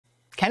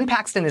Ken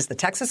Paxton is the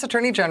Texas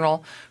Attorney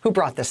General who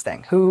brought this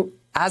thing, who,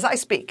 as I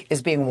speak,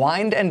 is being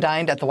wined and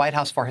dined at the White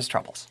House for his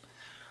troubles.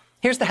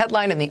 Here's the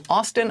headline in the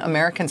Austin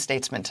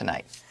American-Statesman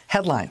tonight.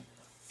 Headline: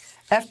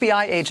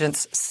 FBI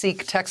agents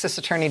seek Texas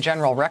Attorney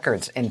General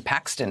records in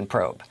Paxton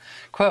probe.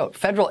 Quote,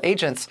 federal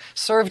agents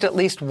served at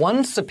least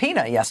one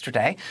subpoena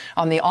yesterday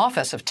on the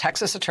office of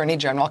Texas Attorney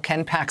General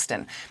Ken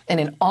Paxton in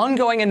an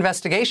ongoing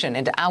investigation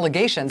into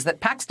allegations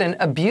that Paxton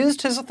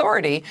abused his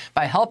authority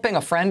by helping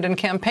a friend and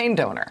campaign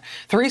donor.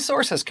 Three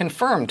sources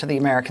confirmed to the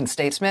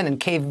American-Statesman and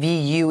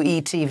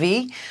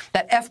KVUE-TV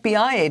that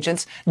FBI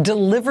agents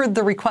delivered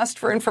the request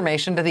for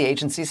information to the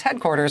agency's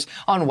headquarters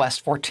on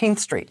West 14th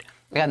Street.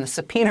 Again, the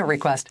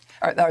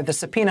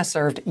subpoena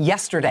served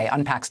yesterday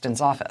on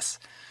Paxton's office.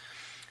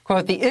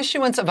 Quote, the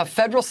issuance of a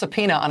federal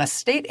subpoena on a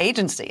state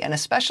agency, and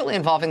especially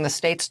involving the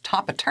state's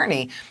top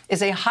attorney,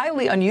 is a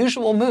highly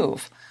unusual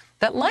move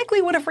that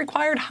likely would have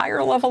required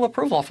higher-level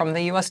approval from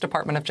the U.S.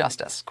 Department of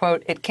Justice.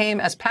 Quote, it came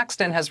as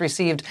Paxton has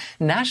received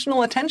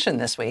national attention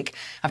this week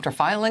after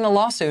filing a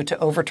lawsuit to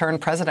overturn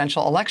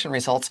presidential election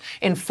results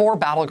in 4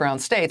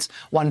 battleground states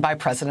won by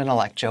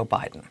President-elect Joe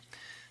Biden.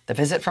 The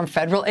visit from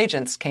federal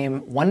agents came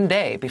one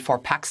day before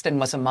Paxton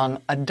was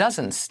among a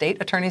dozen state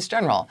attorneys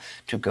general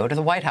to go to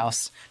the White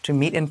House to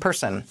meet in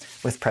person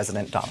with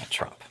President Donald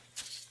Trump.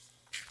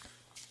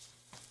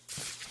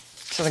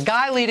 So the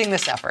guy leading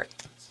this effort,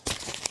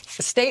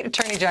 the state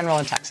attorney general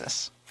in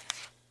Texas,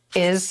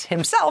 is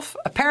himself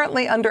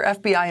apparently under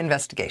FBI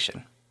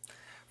investigation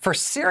for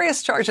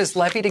serious charges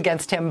levied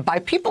against him by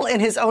people in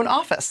his own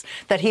office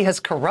that he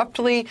has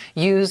corruptly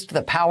used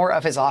the power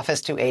of his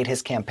office to aid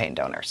his campaign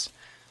donors.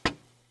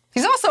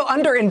 He's also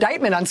under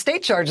indictment on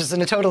state charges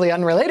in a totally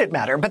unrelated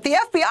matter, but the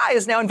FBI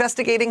is now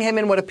investigating him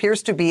in what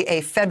appears to be a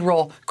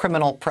federal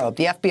criminal probe.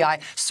 The FBI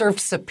served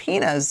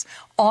subpoenas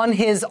on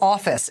his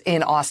office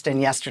in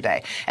Austin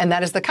yesterday, and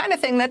that is the kind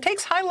of thing that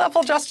takes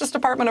high-level Justice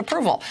Department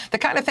approval, the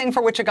kind of thing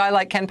for which a guy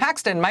like Ken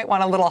Paxton might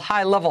want a little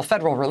high-level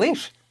federal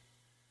relief.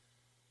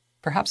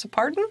 Perhaps a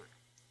pardon?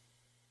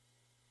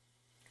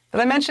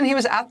 Did I mention he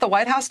was at the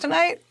White House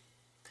tonight?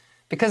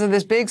 Because of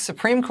this big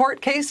Supreme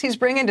Court case he's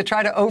bringing to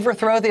try to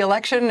overthrow the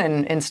election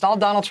and install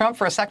Donald Trump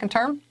for a second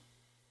term?